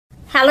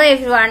Hello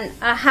everyone,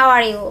 how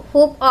are you?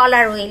 Hope all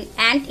are well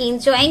and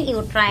enjoying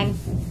your time.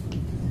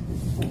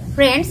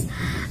 Friends,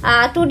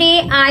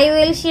 today I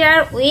will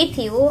share with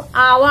you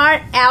our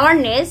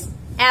awareness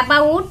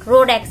about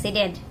road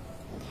accident.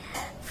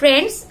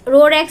 Friends,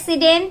 road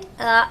accident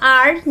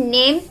are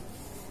name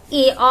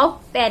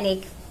of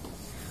panic.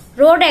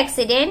 Road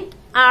accident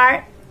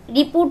are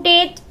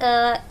reported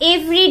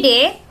every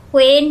day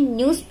when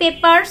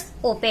newspapers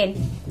open.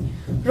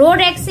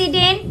 Road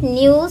accident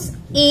news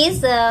is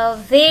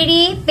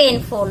very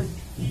painful.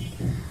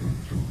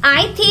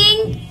 I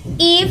think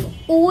if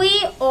we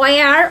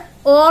were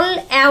all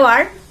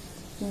aware,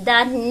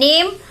 the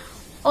name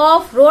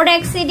of road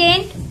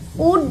accident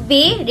would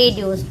be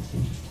reduced.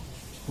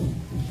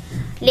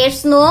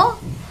 Let's know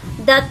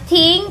the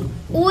thing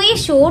we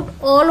should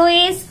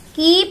always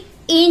keep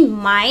in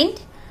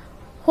mind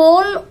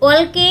while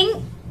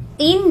walking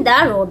in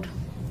the road.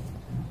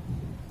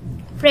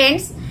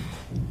 Friends,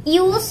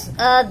 use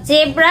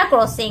zebra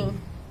crossing.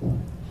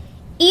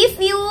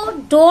 If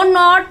you do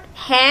not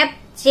have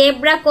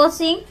zebra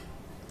crossing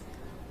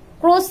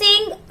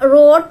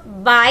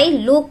road by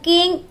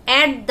looking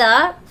at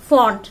the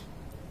front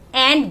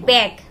and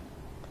back,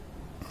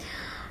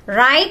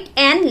 right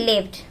and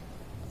left.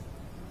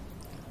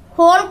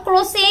 While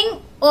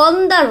crossing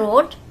on the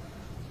road,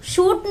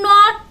 should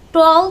not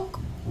talk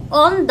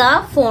on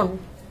the phone.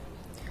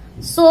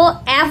 So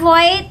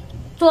avoid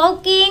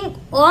talking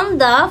on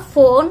the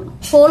phone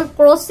while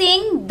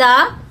crossing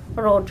the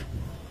road.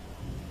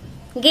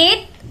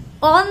 Get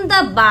on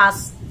the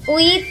bus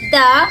with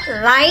the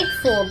right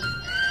foot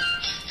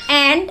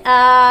and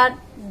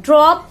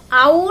drop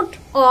out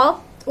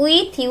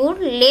with your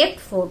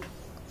left foot.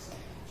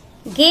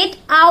 Get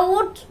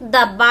out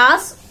the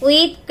bus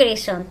with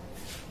caution.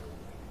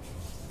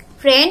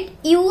 Friend,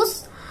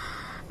 use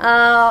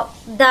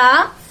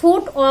the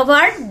foot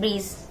over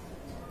bridge.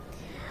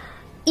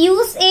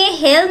 Use a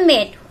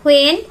helmet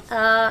when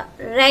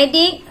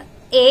riding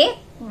a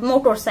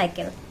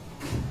motorcycle.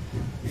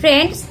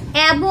 Friends,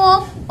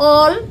 above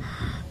all,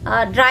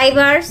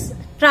 drivers,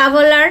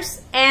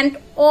 travelers and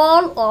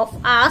all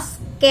of us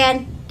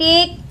can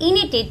take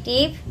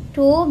initiative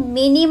to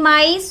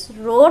minimize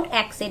road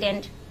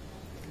accident.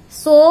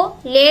 So,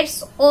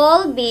 let's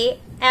all be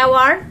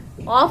aware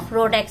of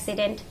road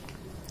accident.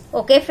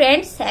 Okay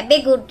friends, have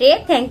a good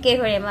day. Thank you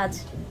very much.